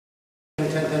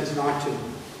tends not to.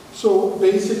 So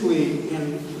basically,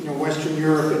 in Western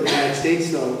Europe and the United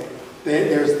States, though,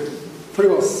 there's pretty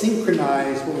well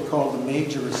synchronized what we call the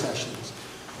major recessions.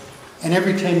 And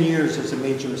every 10 years, there's a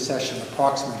major recession,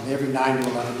 approximately. Every 9 to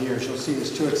 11 years, you'll see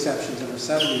there's 2 exceptions every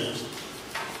 7 years.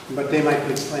 But they might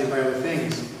be explained by other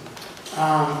things.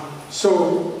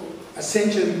 So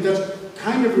essentially, that's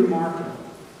kind of remarkable.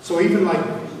 So even like,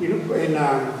 in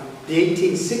the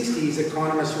 1860s,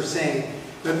 economists were saying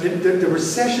that the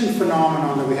recession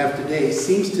phenomenon that we have today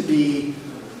seems to be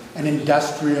an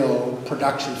industrial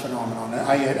production phenomenon,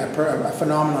 a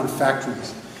phenomenon of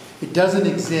factories. It doesn't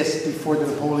exist before the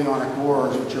Napoleonic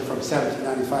Wars, which are from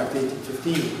 1795 to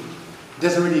 1815. It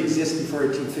doesn't really exist before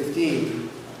 1815.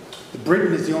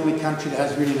 Britain is the only country that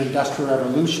has really an industrial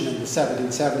revolution in the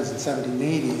 1770s and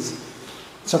 1780s.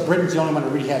 So Britain's the only one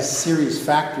that really has serious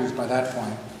factories by that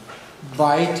point.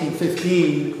 By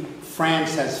 1815,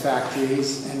 France has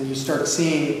factories, and you start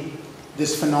seeing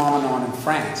this phenomenon in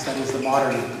France. That is the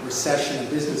modern recession and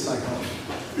business cycle.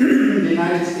 The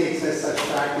United States has such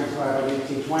factories by about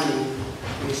 1820,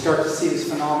 and you start to see this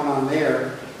phenomenon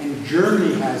there. And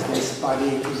Germany has this by the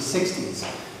 1860s.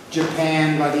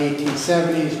 Japan by the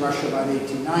 1870s, Russia by the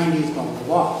 1890s, blah, blah,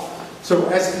 blah. So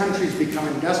as countries become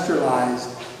industrialized,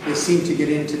 they seem to get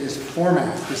into this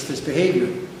format, this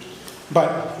behavior.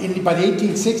 But by the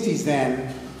 1860s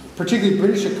then, particularly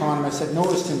British economists had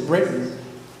noticed in Britain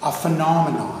a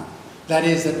phenomenon. That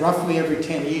is that roughly every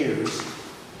 10 years,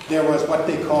 there was what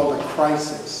they called a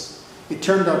crisis. It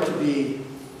turned out to be,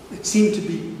 it seemed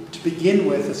to begin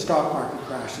with a stock market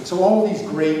crash. And so all these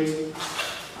great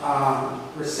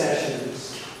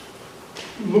recessions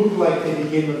look like they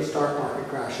begin with a stock market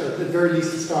crash, or at the very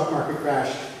least the stock market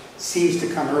crash seems to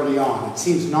come early on. It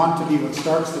seems not to be what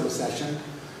starts the recession,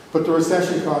 but the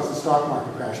recession caused the stock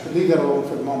market crash. But leave that alone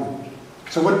for the moment.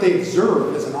 So what they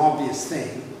observed is an obvious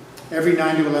thing. Every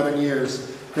 9 to 11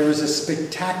 years, there is a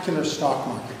spectacular stock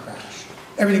market crash.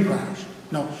 Everything crashed.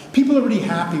 No, people are really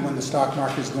happy when the stock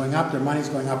market is going up, their money's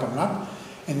going up and up,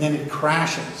 and then it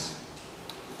crashes.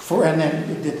 And then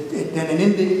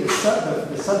in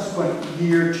the subsequent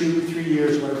year, 2, 3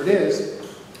 years, whatever it is,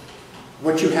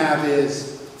 what you have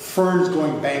is firms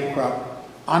going bankrupt,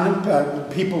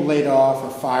 people laid off or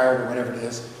fired or whatever it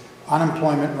is,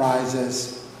 unemployment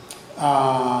rises,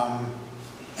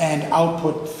 and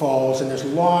output falls, and there's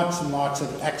lots and lots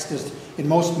of excess. In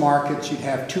most markets, you'd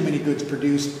have too many goods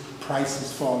produced,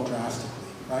 prices fall drastically,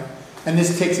 right? And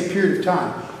this takes a period of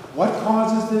time. What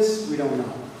causes this? We don't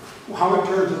know. How it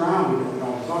turns around, we don't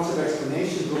know. There's lots of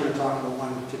explanations. We're going to talk about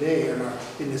one today or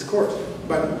in this course.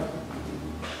 But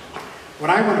what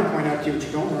I want to point out to you, which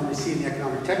you don't normally see in the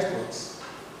economic textbooks,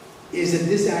 is that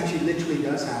this actually literally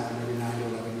does happen every 9 to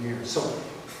 11 years. So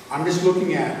I'm just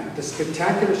looking at the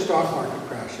spectacular stock market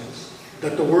crashes,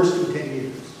 that the worst in 10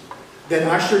 years, that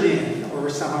ushered in, or were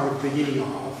somehow the beginning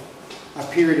of, a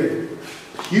period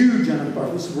of huge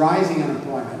unemployment, rising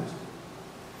unemployment,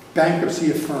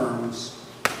 bankruptcy of firms,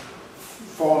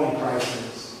 falling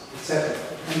prices, etc.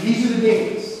 And these are the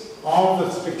dates, all the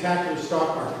spectacular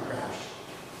stock market crash.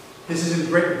 This is in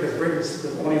Britain, because Britain's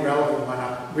the only relevant one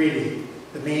up, really,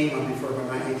 the main one before about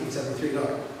 1873. Look,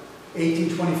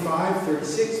 1825,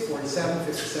 36, 47,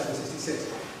 57,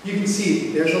 66. You can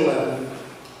see there's 11,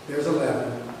 there's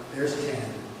 11, there's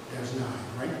 10, there's 9,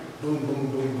 right? Boom,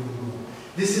 boom, boom, boom, boom.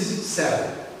 This is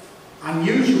 7.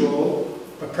 Unusual,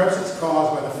 but perhaps it's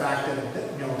caused by the fact that,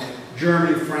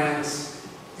 Germany, France,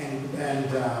 and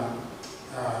the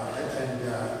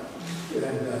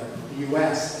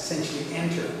U.S. essentially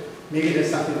enter. Maybe there's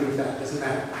something to do with that. Doesn't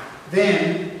matter.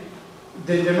 Then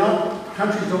they're not.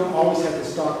 Countries don't always have the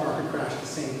stock market crash the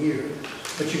same year.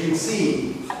 But you can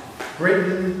see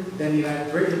Britain, then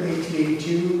Britain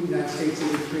 1882, United States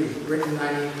 83, Britain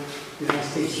 90, United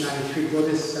States 93. Go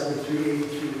this 73,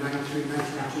 83, 93,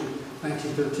 1902,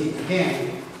 1913.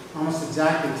 Again, almost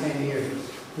exactly 10 years.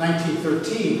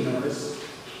 1913, notice,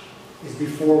 is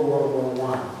before World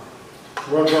War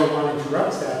I. World War I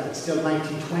interrupts that, but still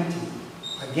 1920.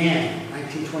 Again,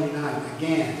 1929.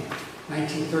 Again,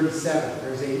 1937.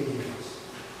 There's 8 years.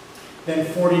 Then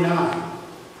 49,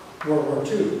 World War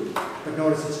II. But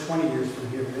notice it's 20 years from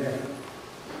here to there.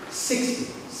 60,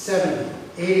 70,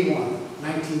 81,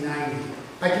 1990.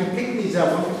 I can pick these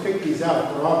up. I can pick these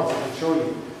out. They're obvious. I can show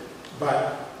you.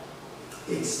 But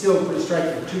it's still pretty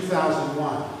striking.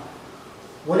 2001.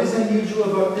 What is unusual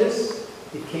about this?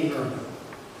 It came early,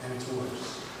 and it's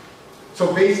worse.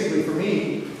 So basically, for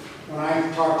me, when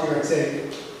I talk to you, I'd say,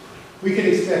 we're going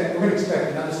to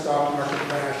expect another stock market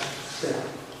crash that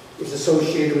is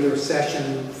associated with a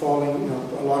recession, falling,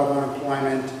 a lot of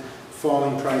unemployment,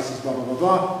 falling prices, blah, blah, blah,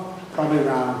 blah. probably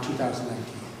around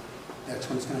 2019. That's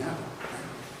when it's going to happen.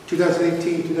 Right?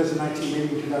 2018, 2019,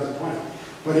 maybe 2020.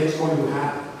 But it's going to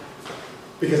happen.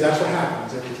 Because that's what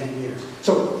happens every 10 years.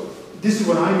 So this is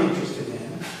what I'm interested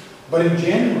in. But in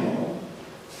general,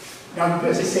 now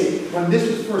as I say, when this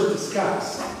was first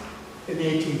discussed in the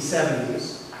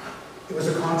 1870s, it was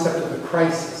a concept of the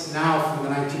crisis. Now from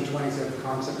the 1920s, we have the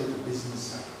concept of the business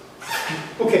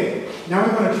cycle. Okay, now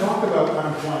we're going to talk about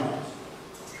unemployment.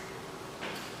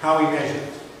 How we measure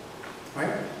it.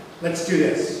 Right? Let's do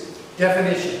this.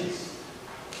 Definitions.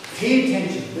 Pay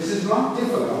attention. This is not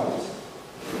difficult.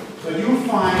 But you'll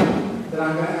find that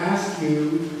I'm going to ask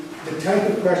you the type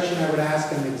of question I would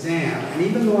ask in an exam. And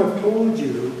even though I've told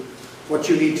you what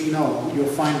you need to know, you'll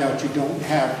find out you don't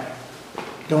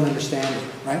understand it,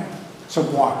 right? So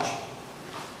watch.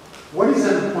 What is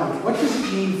unemployment? What does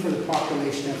it mean for the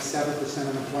population to have 7%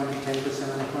 unemployment,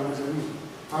 10% unemployment? What does it mean?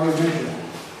 How do we measure that?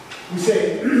 We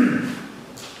say,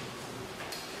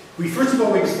 first of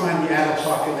all, we define the adult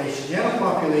population. The adult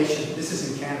population, this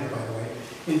is in Canada, by the way.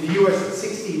 In the US, it's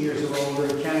 16 years or older.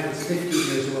 In Canada, it's 15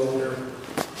 years or older.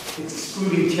 It's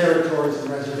excluding territories and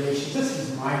reservations. This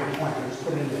is a minor point. I just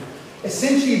put it in there.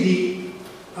 Essentially, the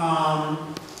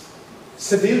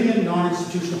civilian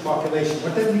non-institutional population.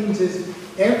 What that means is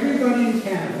everybody in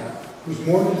Canada who's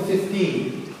more than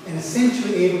 15 and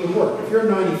essentially able to work. If you're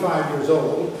 95 years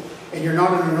old and you're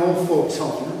not in an old folks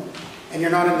home and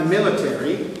you're not in the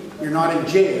military, you're not in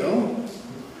jail,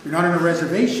 you're not in a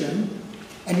reservation,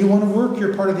 and you want to work,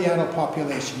 you're part of the adult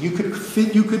population. You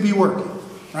could be working,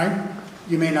 right?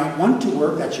 You may not want to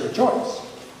work, that's your choice.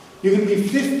 You can be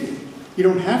 50. You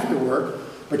don't have to work,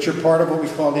 but you're part of what we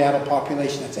call the adult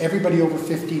population. That's everybody over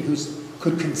 15 who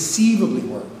could conceivably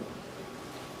work.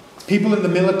 People in the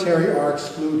military are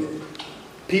excluded.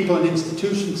 People in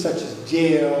institutions such as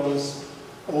jails,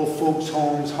 old folks'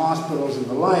 homes, hospitals, and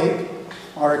the like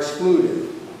are excluded.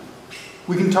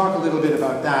 We can talk a little bit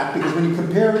about that because when you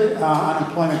compare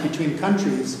unemployment between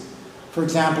countries, for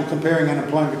example, comparing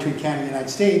unemployment between Canada and the United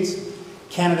States,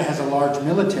 Canada has a large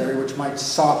military which might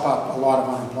sop up a lot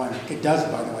of unemployment. It does,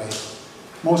 by the way.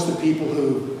 Most of the people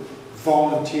who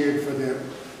volunteered for the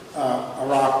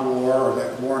Iraq War or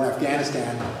the war in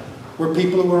Afghanistan were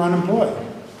people who were unemployed.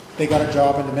 They got a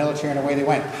job in the military and away they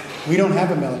went. We don't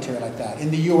have a military like that.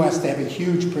 In the US, they have a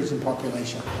huge prison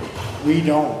population. We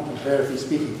don't, comparatively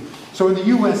speaking. So in the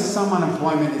US, some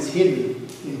unemployment is hidden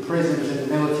in prisons and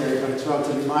the military, but it's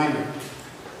relatively minor.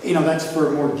 You know, that's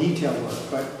for more detailed work.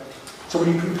 But so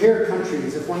when you compare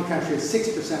countries, if one country has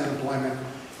 6% unemployment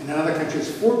and another country has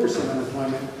 4%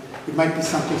 unemployment, it might be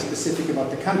something specific about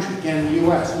the country. Again, in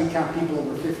the US, we count people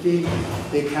over 15,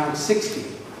 they count 60.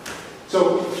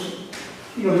 So,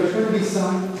 you know, there's going to be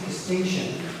some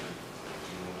distinction.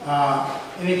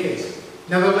 In any case.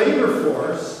 Now the labor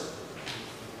force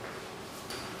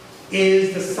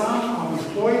is the sum of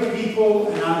employed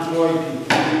people and unemployed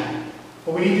people.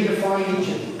 But we need to define each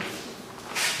of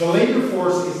these. The labor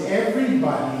force is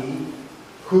everybody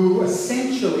who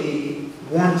essentially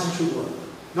wants to work.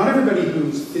 Not everybody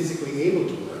who's physically able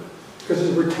to work, because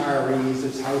there's retirees,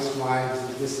 there's housewives,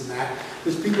 there's this and that.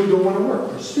 There's people who don't want to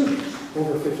work. There's students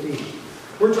over 15.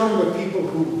 We're talking about people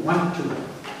who want to work.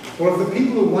 Well, if the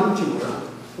people who want to work,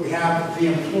 we have the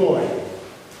employed.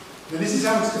 Now this is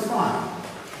how it's defined.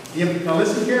 Now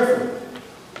listen carefully.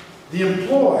 The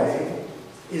employed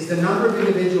is the number of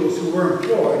individuals who were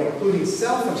employed, including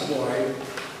self-employed,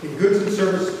 in goods and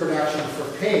services production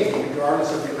for pay,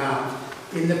 regardless of the amount,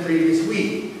 in the previous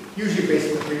week, usually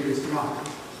based on the previous month.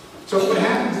 So what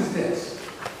happens is this.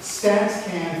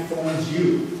 StatsCan phones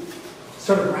you,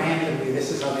 sort of randomly, this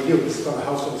is how they do it, this is called a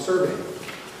household survey.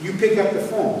 You pick up the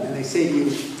phone and they say to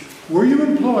you, were you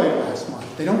employed last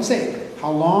month? They don't say,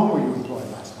 how long were you employed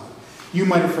last month? You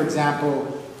might have, for example,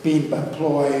 been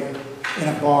employed in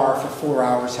a bar for 4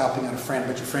 hours helping out a friend,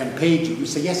 but your friend paid you. You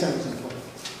say, yes, I was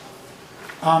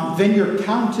employed. Then you're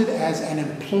counted as an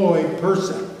employed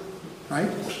person,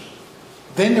 right?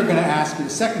 Then they're going to ask you,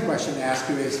 the second question they ask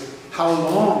you is, how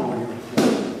long were you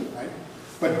employed, right?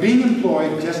 But being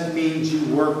employed just means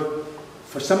you work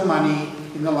for some money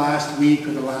in the last week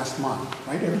or the last month,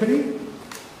 right, everybody?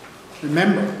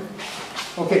 Remember.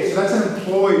 Okay, so that's an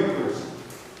employed person.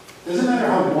 Doesn't matter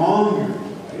how long you're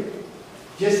employed,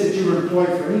 just that you were employed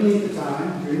for any length of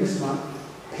time during this month,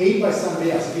 paid by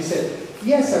somebody else. If you said,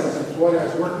 yes, I was employed, I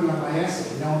was working on my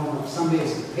essay. No, somebody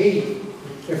has paid you.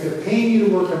 If they're paying you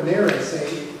to work on their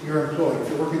essay, you're employed. If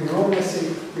you're working on your own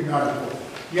essay, you're not employed.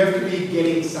 You have to be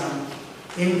getting some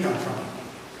income from it.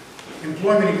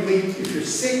 Employment includes if you're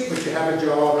sick but you have a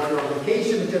job, if you're on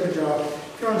vacation but you have a job,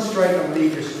 if you're on strike on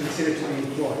leave, you're considered to be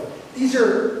employed. These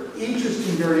are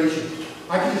interesting variation.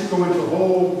 I could just go into a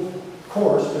whole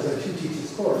course, because I do teach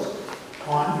this course,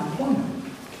 on employment.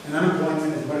 And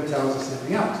unemployment is what it tells us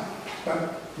anything else.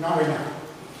 But not right now.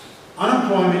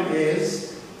 Unemployment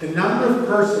is the number of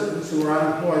persons who are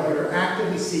unemployed but are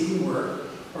actively seeking work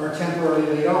or are temporarily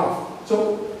laid off.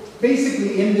 So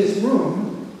basically in this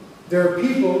room, there are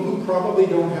people who probably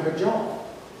don't have a job.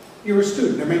 You're a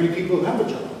student. There may be people who have a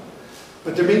job.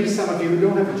 But there may be some of you who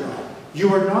don't have a job.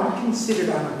 You are not considered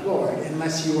unemployed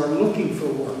unless you are looking for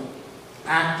work,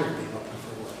 actively looking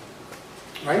for work,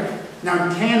 right? Now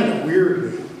in Canada,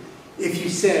 weirdly, if you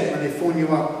said when they phone you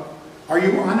up, are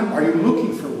you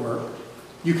looking for work?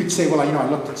 You could say, well, I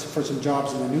looked for some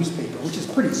jobs in the newspaper, which is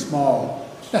pretty small.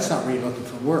 That's not really looking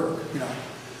for work,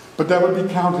 But that would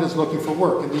be counted as looking for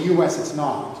work. In the US, it's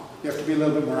not. You have to be a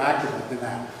little bit more active than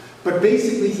that. But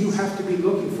basically, you have to be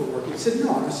looking for work. You said,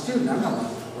 no, I'm a student, I'm not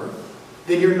looking for work.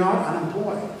 Then you're not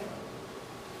unemployed.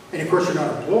 And of course, you're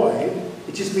not employed.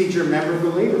 It just means you're a member of the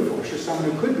labor force. You're someone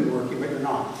who could be working, but you're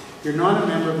not. You're not a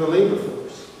member of the labor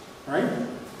force, right?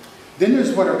 Then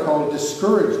there's what are called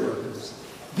discouraged workers.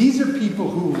 These are people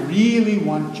who really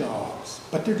want jobs,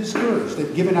 but they're discouraged.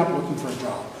 They've given up looking for a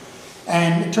job.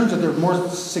 And it turns out they're more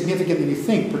significant than you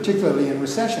think, particularly in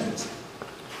recessions.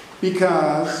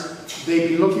 Because they've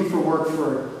been looking for work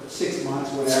for 6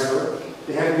 months, whatever.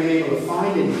 They haven't been able to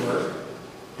find any work.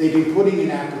 They've been putting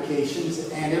in applications,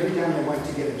 and every time they went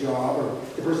to get a job, or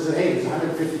the person said, hey, there's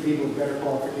 150 people with better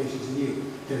qualifications than you,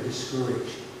 they're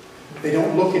discouraged. They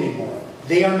don't look anymore.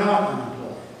 They are not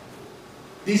unemployed.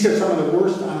 These are some of the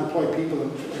worst unemployed people in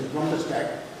one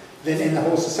respect than in the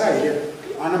whole society. They're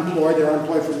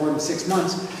unemployed for more than 6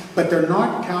 months, but they're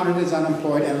not counted as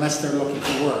unemployed unless they're looking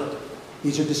for work.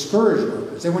 These are discouraged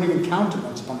workers. They weren't even counted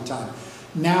once upon a time.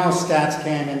 Now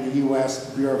StatsCan in the US,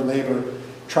 the Bureau of Labor,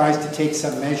 tries to take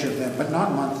some measure of them, but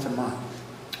not month to month.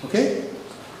 Okay?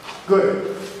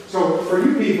 Good. So for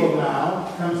you people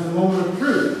now comes the moment of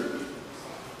truth.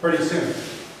 Pretty soon.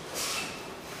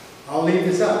 I'll leave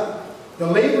this up. The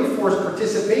labor force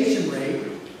participation rate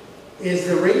is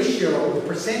the ratio, the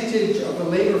percentage of the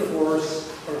labor force,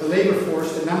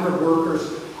 the number of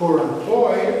workers who are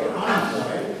employed or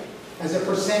unemployed, as a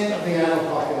percent of the adult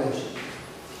population.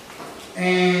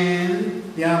 And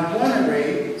the unemployment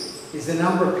rate is the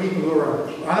number of people who are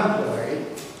unemployed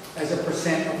as a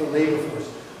percent of the labor force.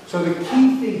 So the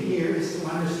key thing here is to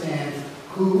understand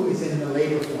who is in the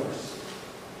labor force.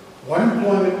 What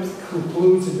employment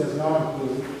includes and does not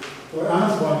include. What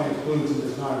unemployment includes and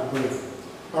does not include.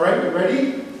 All right, you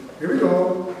ready? Here we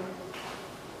go.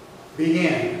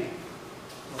 Begin.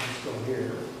 I'll just go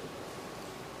here.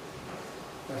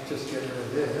 Let's just get rid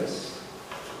of this.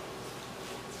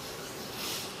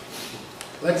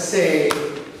 Let's say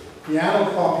the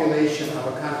adult population of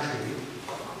a country,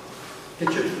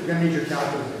 you're going to need your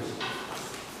calculators,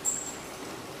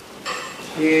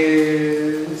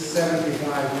 is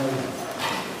 75 million.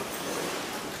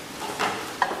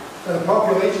 Now, the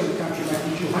population of the country might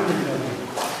be 200 million,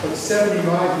 but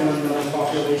 75 million of the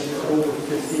population are over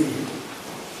 15.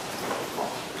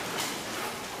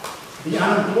 The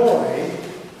unemployed,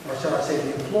 or shall I say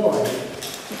the employed,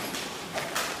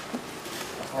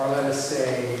 or let us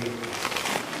say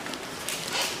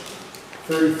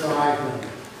 35 million.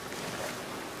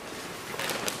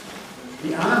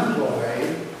 The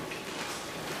unemployed,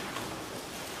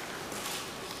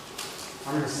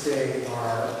 I'm going to say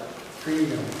are 3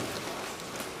 million.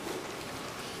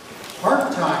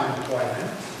 Part-time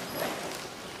employment,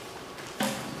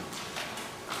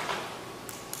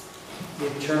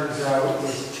 it turns out,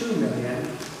 is 2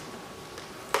 million.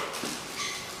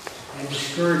 And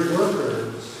discouraged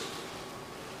workers,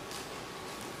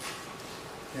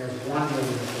 there's 1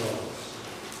 million of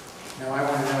those. Now I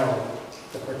want to know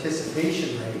the participation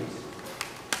rate.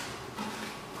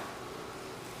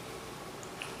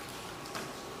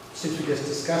 Since we just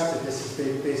discussed it, this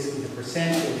is basically the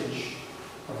percentage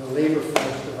of the labor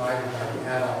force divided by the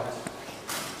adult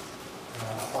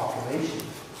population.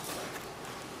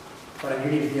 But I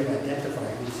need to be able to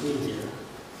identify these two here.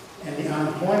 And the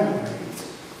unemployment rate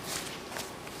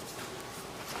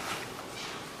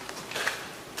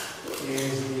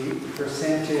is the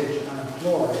percentage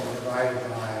unemployed divided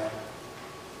by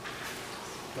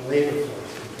the labor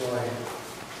force employed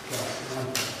plus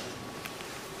unemployed.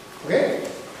 Okay?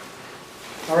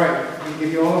 All right, we'll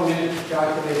give you all a minute to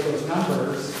calculate those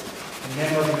numbers, and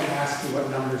then we're going to ask you what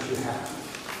numbers you have.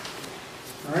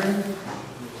 All right?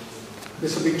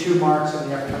 This will be 2 marks on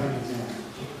the upcoming exam.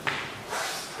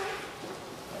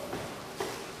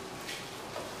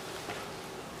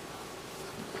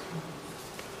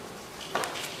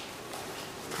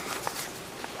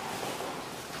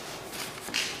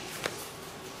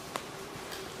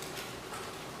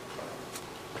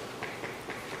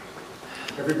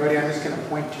 Everybody, I'm just going to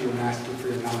point to you and ask you for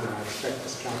your number. I expect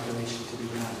this calculation to be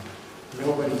done.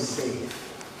 Nobody's safe.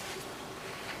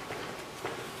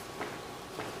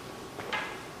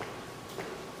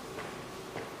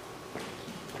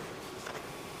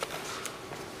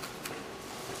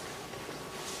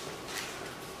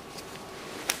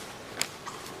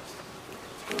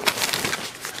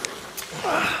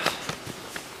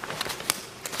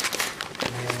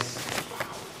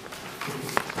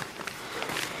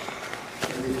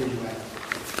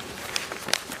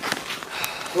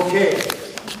 Okay,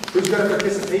 who's got a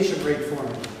participation rate for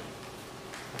me?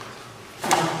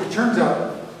 Now, it turns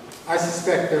out, I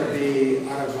suspect there'll be,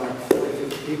 out of like 40,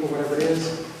 50 people, whatever it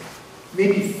is,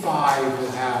 maybe 5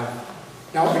 will have.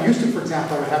 Now, in Houston, for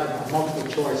example, I would have a multiple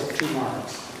choice of 2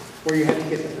 marks, where you had to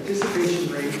get the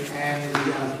participation rate and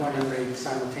the unemployment rate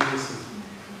simultaneously,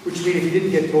 which means if you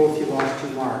didn't get both, you lost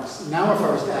 2 marks. Now, if I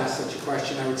was to ask such a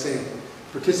question, I would say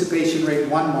participation rate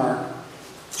 1 mark,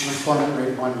 unemployment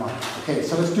rate 1 mark. Okay,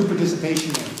 so let's do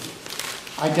participation rate.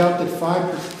 I doubt that I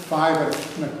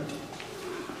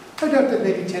doubt that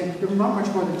maybe 10, not much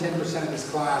more than 10% of this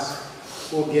class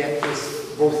will get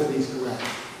both of these correct.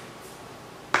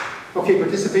 Okay,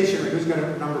 participation rate. Who's got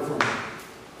a number for me?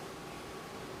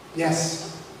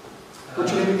 Yes.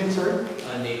 What's your name again? Sorry.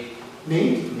 Nate.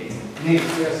 Nate. Nate. Nate.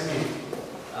 Yes, Nate.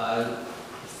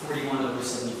 41 over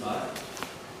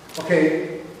 75.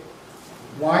 Okay.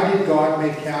 Why did God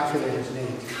make calculators,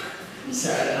 Nate?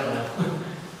 Sorry, I don't know.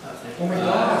 Oh my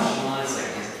gosh. 1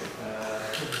 second.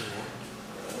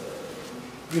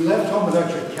 You left home without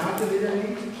your calculator,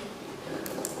 Nate?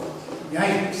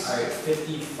 Yikes. All right,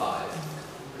 55%.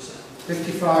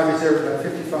 55, is there about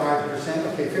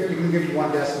 55%? Okay, 50, you can give you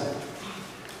 1 decimal.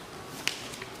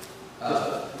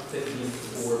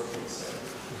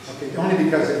 54.7. Okay, only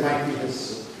because it might be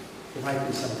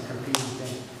some competing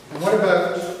thing. And what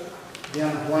about the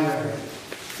unemployment rate?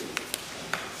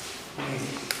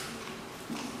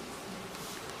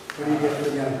 What do you get for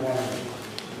the unemployment rate?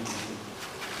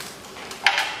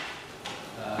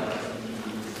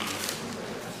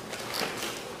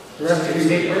 The rest of you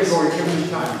take break or give me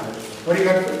time. What do you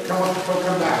got?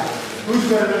 Come back. Who's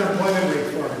got an unemployment rate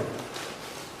for me?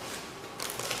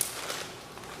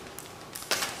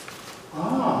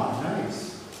 Ah, nice.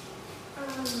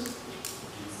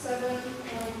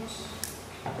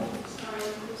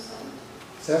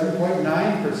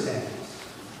 7.9%.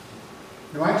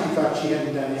 No, I actually thought she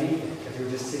hadn't done anything because you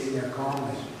were just sitting there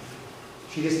calmly.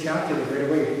 She just calculated right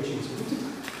away, didn't she?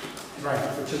 Right,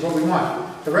 which is what we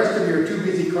want. The rest of you are too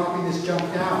busy copying this junk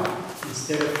down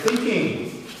instead of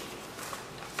thinking.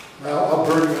 Well, I'll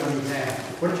burn you on the exam.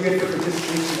 What did you get for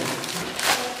participation rate?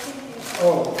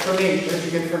 Oh, for me, what did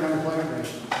you get for an unemployment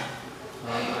rate? I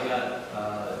got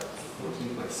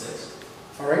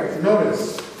 14.6. All right, notice,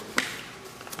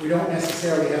 we don't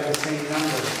necessarily have the same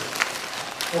numbers.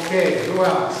 Okay, who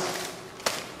else?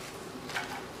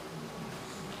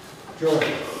 Joy,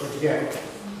 what'd you get?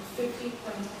 50.67.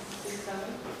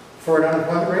 For an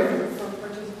unemployment rate? For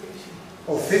participation.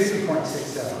 Oh,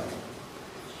 50.67.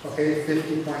 Okay,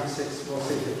 50.6, we'll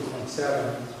say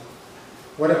 50.7.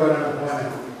 What about unemployment? I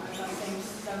got same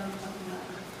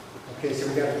 7.9. Okay, so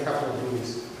we got a couple of these.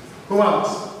 Who else?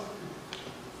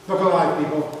 Look alive,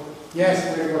 people. Yes,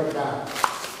 we're going to go to that.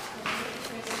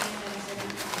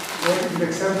 What, you make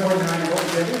 7.9, what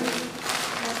was it?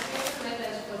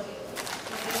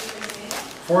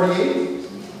 48?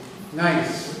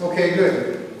 Nice. Okay,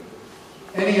 good.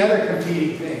 Any other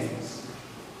competing things?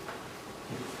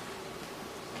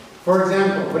 For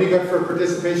example, what do you got for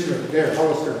participation rate? There,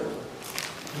 Hollister.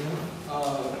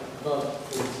 About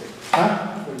 46.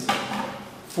 Huh? 46.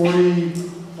 40.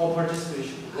 Oh,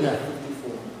 participation. Yeah.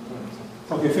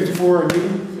 54. Okay, 54, and you?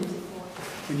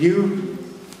 And you?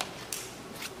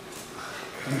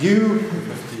 And you?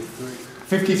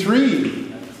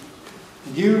 53.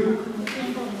 And you?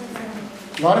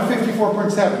 A lot of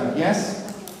 54.7, yes?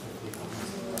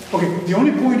 Okay, the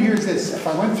only point here is this. If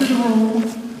I went through the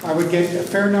room, I would get a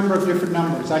fair number of different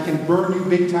numbers. I can burn you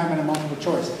big time in a multiple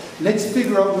choice. Let's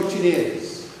figure out which it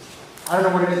is. I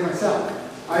don't know what it is myself.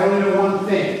 I only know one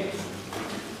thing.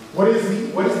 What is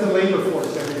the labor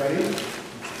force, everybody?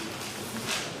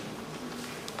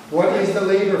 What is the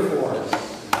labor force?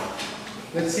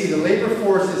 Let's see, the labor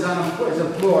force is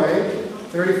employed,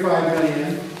 35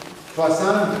 million, plus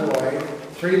unemployed,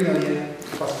 3 million,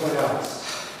 plus what else?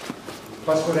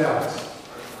 Plus what else?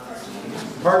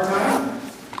 Part-time?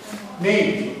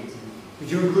 Nate,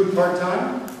 did you include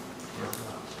part-time?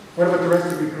 What about the rest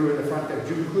of your crew in the front there? Did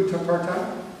you include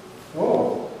part-time?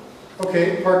 Oh,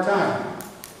 okay, part-time.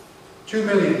 2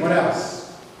 million, what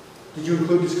else? Did you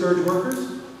include discouraged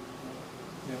workers?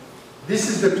 This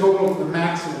is the total, the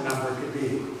maximum number it could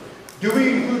be. Do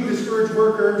we include discouraged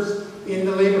workers in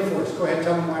the labor force? Go ahead,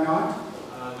 tell them why not.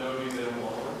 No, because they don't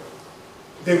want to work.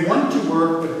 They want to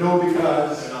work, but no,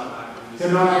 because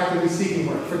they're not actively seeking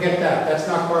work. Forget that. That's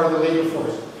not part of the labor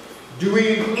force. Do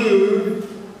we include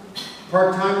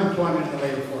part-time employment in the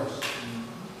labor force?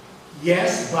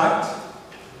 Yes, but,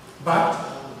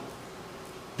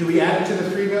 do we add it to the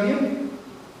 3 million?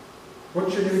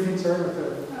 What's your new concern with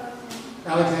the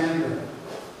Alexandra?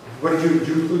 What did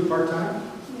you include part-time?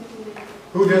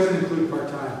 Who doesn't include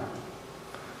part-time?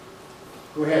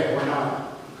 Go ahead, why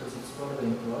not? Because it's part of the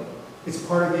employee. It's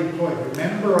part of the employee.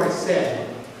 Remember I said,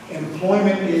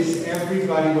 employment is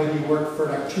everybody, whether you work for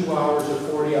like 2 hours or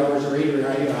 40 hours or 8 or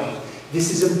 90 hours.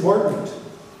 This is important,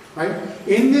 right?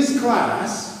 In this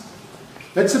class,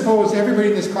 let's suppose everybody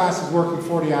in this class is working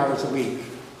 40 hours a week.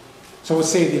 So we'll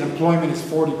say the employment is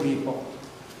 40 people.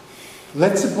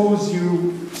 Let's suppose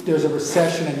there's a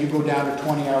recession and you go down to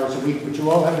 20 hours a week, but you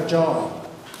all have a job.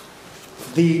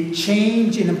 The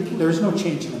change in, there's no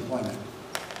change in employment.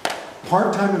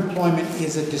 Part-time employment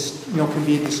is can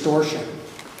be a distortion.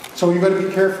 So you've got to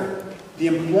be careful. The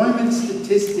employment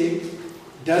statistic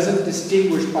doesn't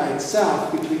distinguish by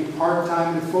itself between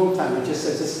part-time and full-time. It just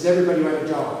says this is everybody who had a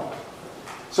job.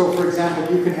 So for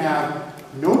example, you can have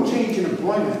no change in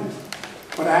employment,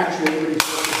 but actually everybody's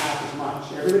working half as much.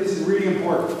 This is really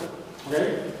important.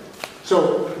 Okay?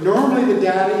 So normally the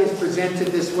data is presented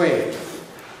this way.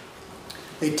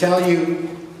 They tell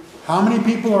you how many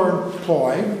people are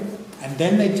employed, and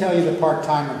then they tell you the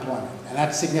part-time employment, and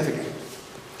that's significant.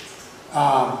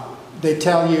 They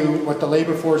tell you what the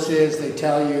labor force is, they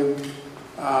tell you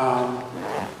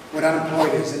what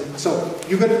unemployed is. And so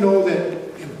you've got to know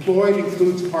that employed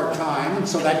includes part-time, and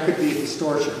so that could be a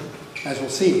distortion, as we'll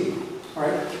see. All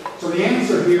right? So the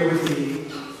answer here would be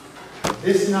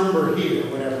this number here,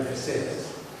 whatever this is,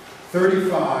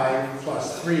 35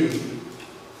 plus 3,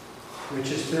 which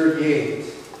is 38.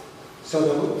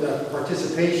 So the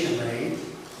participation rate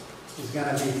is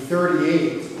going to be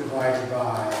 38 divided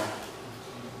by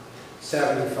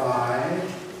 75,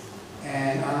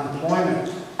 and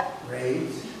unemployment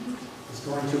rate is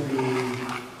going to be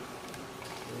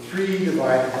 3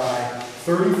 divided by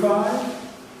 35,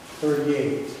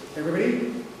 38.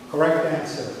 Everybody? Correct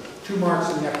answer. 2 marks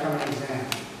in the upcoming exam.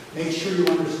 Make sure you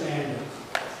understand it.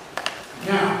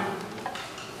 Now,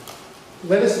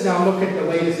 let us now look at the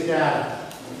latest data.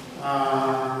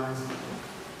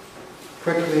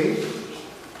 Quickly.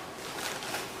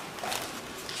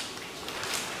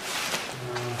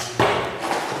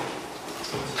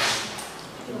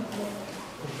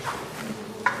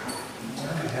 I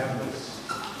have this.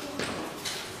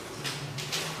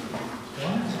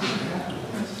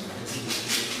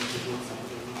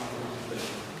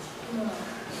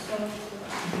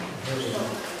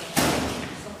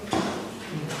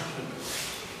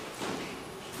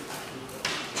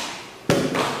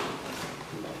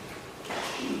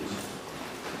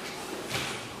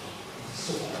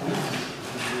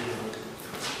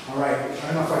 All right, I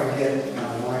don't know if I can get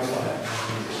Wi-Fi.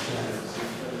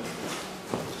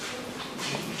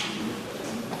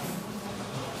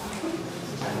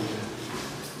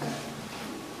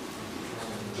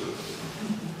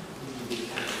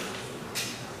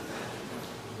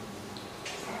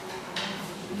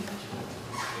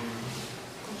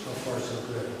 So far, so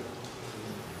good.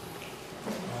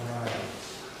 All right.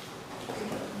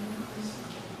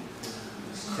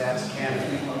 Stats Canada.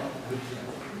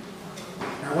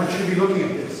 I want you to be looking at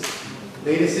this.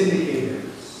 Latest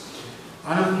indicators.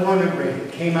 Unemployment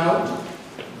rate came out.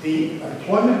 The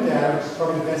employment data, which is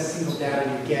probably the best single data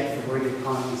you get for where the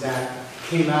economy is at,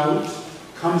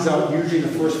 comes out usually the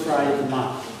first Friday of the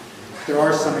month. There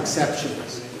are some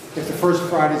exceptions. If the first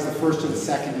Friday is the first or the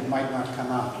second, it might not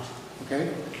come out.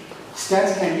 Okay?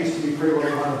 StatsCan used to be pretty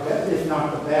well one of the best, if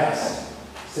not the best,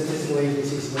 statistical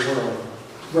agencies in the world.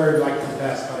 Very likely the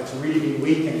best, but it's really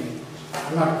weakened.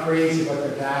 I'm not crazy about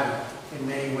their data in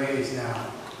many ways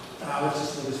now. Let's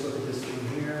just look at this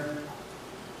thing here.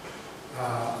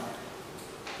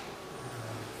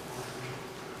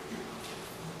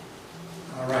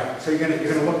 All right, so you're gonna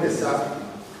look this up.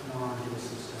 Come on, give us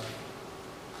some stuff.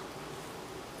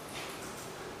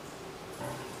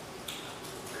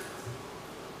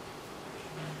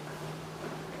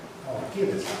 Oh, give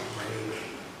us some.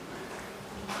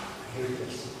 I hate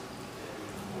this.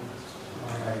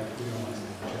 All right, we don't want to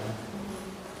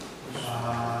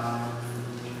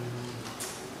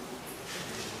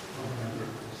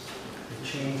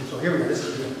change. So here we go. This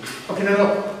is good. Okay, now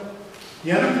look.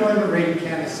 The unemployment rate in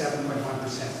Canada is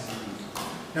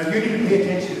 7.1%. Now you need to pay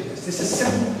attention to this. This is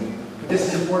simple, but this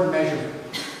is important measurement.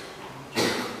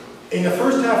 In the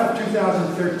first half of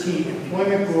 2013,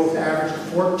 employment growth averaged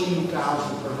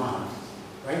 14,000 per month,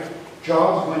 right?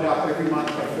 Jobs went up every month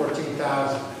by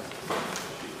 14,000.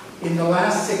 In the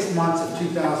last 6 months of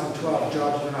 2012,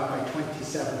 jobs went up by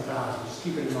 27,000. Just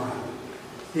keep it in mind.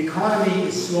 The economy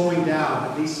is slowing down,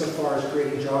 at least so far as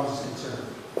creating jobs is concerned.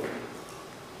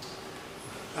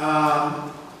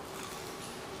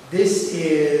 This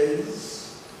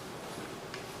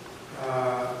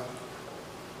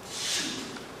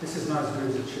is not as good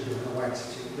as it should be. I don't know why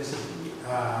it's two. This is,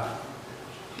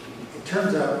 in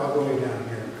terms of, I'll go way down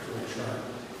here for the chart.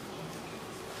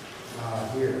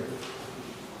 Here.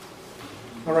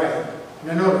 All right,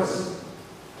 now notice,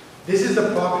 this is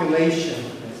the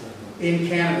population in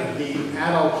Canada, the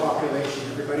adult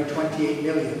population, everybody 28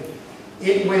 million.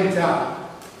 It went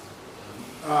up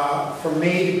from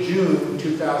May to June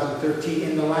 2013.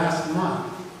 In the last month,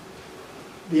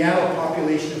 the adult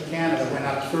population of Canada went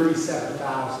up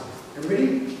 37,000.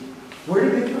 Everybody, where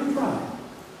did they come from?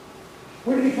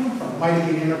 Where did they come from? Might have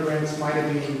been immigrants, might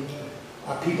have been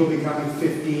people becoming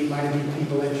 50, might have been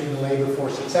people entering the labor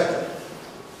force, etc.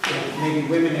 Maybe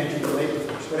women entering the labor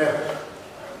force, whatever.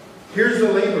 Here's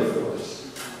the labor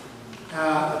force.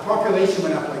 The population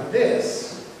went up like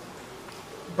this,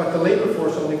 but the labor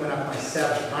force only went up by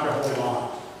 7, not a whole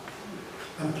lot.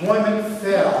 Employment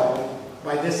fell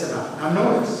by this amount. Now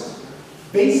notice,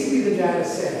 basically the data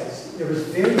says there was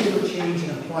very little change in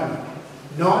employment.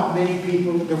 Not many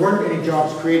people, there weren't any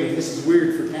jobs created. This is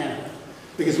weird for Canada,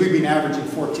 because we've been averaging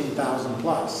 14,000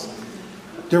 plus.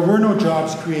 There were no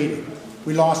jobs created.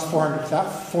 We lost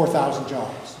 4,000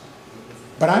 jobs.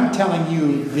 But I'm telling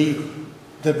you,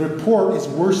 the report is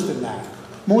worse than that.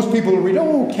 Most people will read,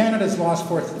 oh, Canada's lost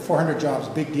 400 jobs,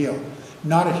 big deal.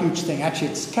 Not a huge thing. Actually,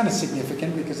 it's kind of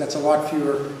significant because that's a lot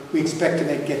fewer. We expect to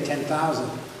get 10,000.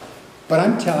 But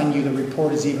I'm telling you, the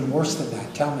report is even worse than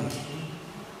that. Tell me.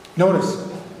 Notice,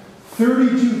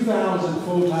 32,000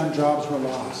 full-time jobs were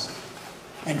lost.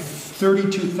 And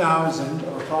 32,000,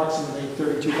 or approximately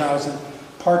 32,000,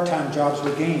 part-time jobs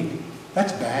were gained.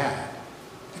 That's bad.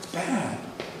 That's bad.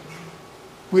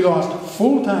 We lost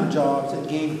full-time jobs and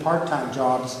gained part-time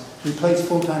jobs, replaced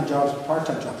full-time jobs with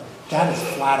part-time jobs. That is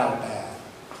flat out bad.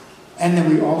 And then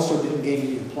we also didn't gain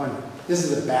any employment. This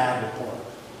is a bad report,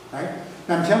 right?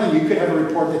 Now I'm telling you, you could have a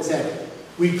report that said,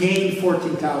 we gained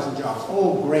 14,000 jobs.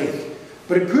 Oh, great.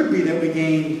 But it could be that we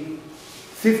gained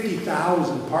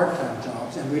 50,000 part-time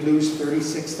jobs and we lose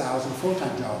 36,000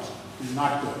 full-time jobs.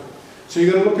 Not good. So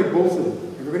you got to look at both of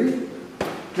them. Everybody?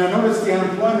 Now notice the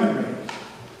unemployment rate.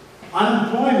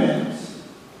 Unemployment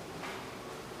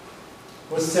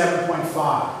was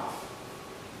 7.5.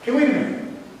 Okay, wait a minute.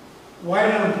 Why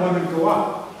did unemployment go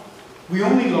up? We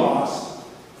only lost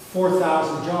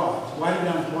 4,000 jobs. Why did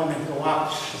unemployment go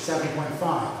up to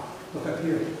 7.5? Look up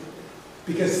here.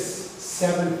 Because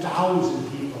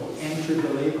 7,000 people entered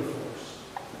the labor force.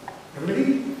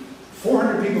 Everybody?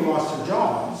 400 people lost their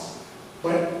jobs.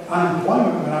 But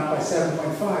unemployment went up by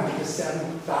 7.5 because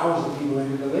 7,000 people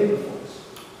entered the labor force.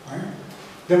 Right?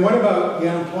 Then what about the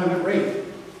unemployment rate?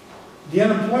 The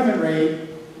unemployment rate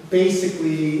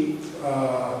basically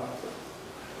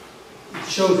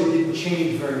shows it didn't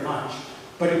change very much.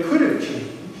 But it could have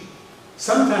changed.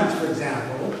 Sometimes, for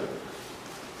example,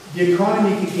 the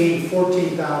economy could gain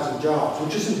 14,000 jobs,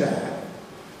 which isn't bad,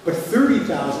 but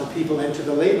 30,000 people enter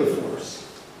the labor force.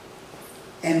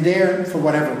 And there, for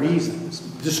whatever reasons,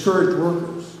 discouraged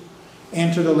workers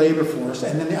enter the labor force,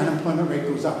 and then the unemployment rate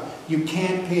goes up. You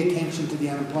can't pay attention to the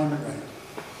unemployment rate.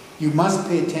 You must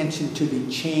pay attention to the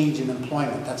change in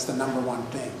employment. That's the number one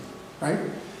thing, right?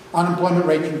 Unemployment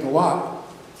rate can go up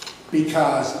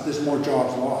because there's more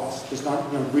jobs lost. There's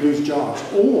not, we lose jobs.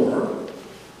 Or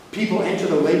people enter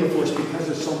the labor force because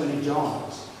there's so many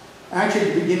jobs. Actually,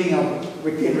 at the beginning of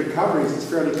in recoveries, it's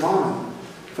fairly common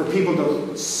for people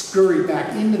to scurry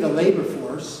back into the labor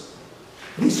force.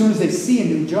 And as soon as they see a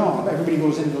new job, everybody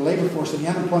goes into the labor force and the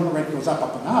unemployment rate goes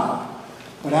up and up.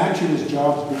 But actually there's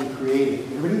jobs being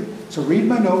created. Everybody? So read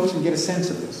my notes and get a sense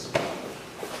of this.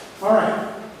 All right.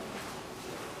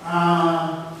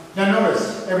 Now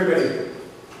notice, everybody,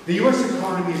 the U.S.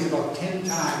 economy is about 10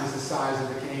 times the size of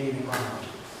the Canadian economy.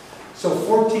 So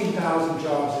 14,000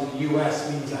 jobs in the U.S.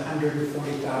 means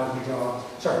 140,000 jobs.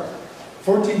 Sorry,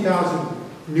 14,000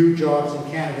 new jobs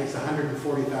in Canada is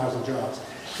 140,000 jobs.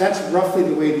 That's roughly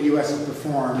the way the U.S. has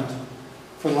performed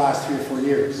for the last 3 or 4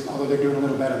 years, although they're doing a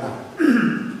little better now.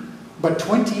 But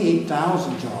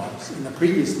 28,000 jobs in the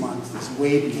previous months is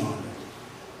way beyond it.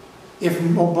 If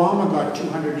Obama got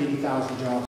 280,000 jobs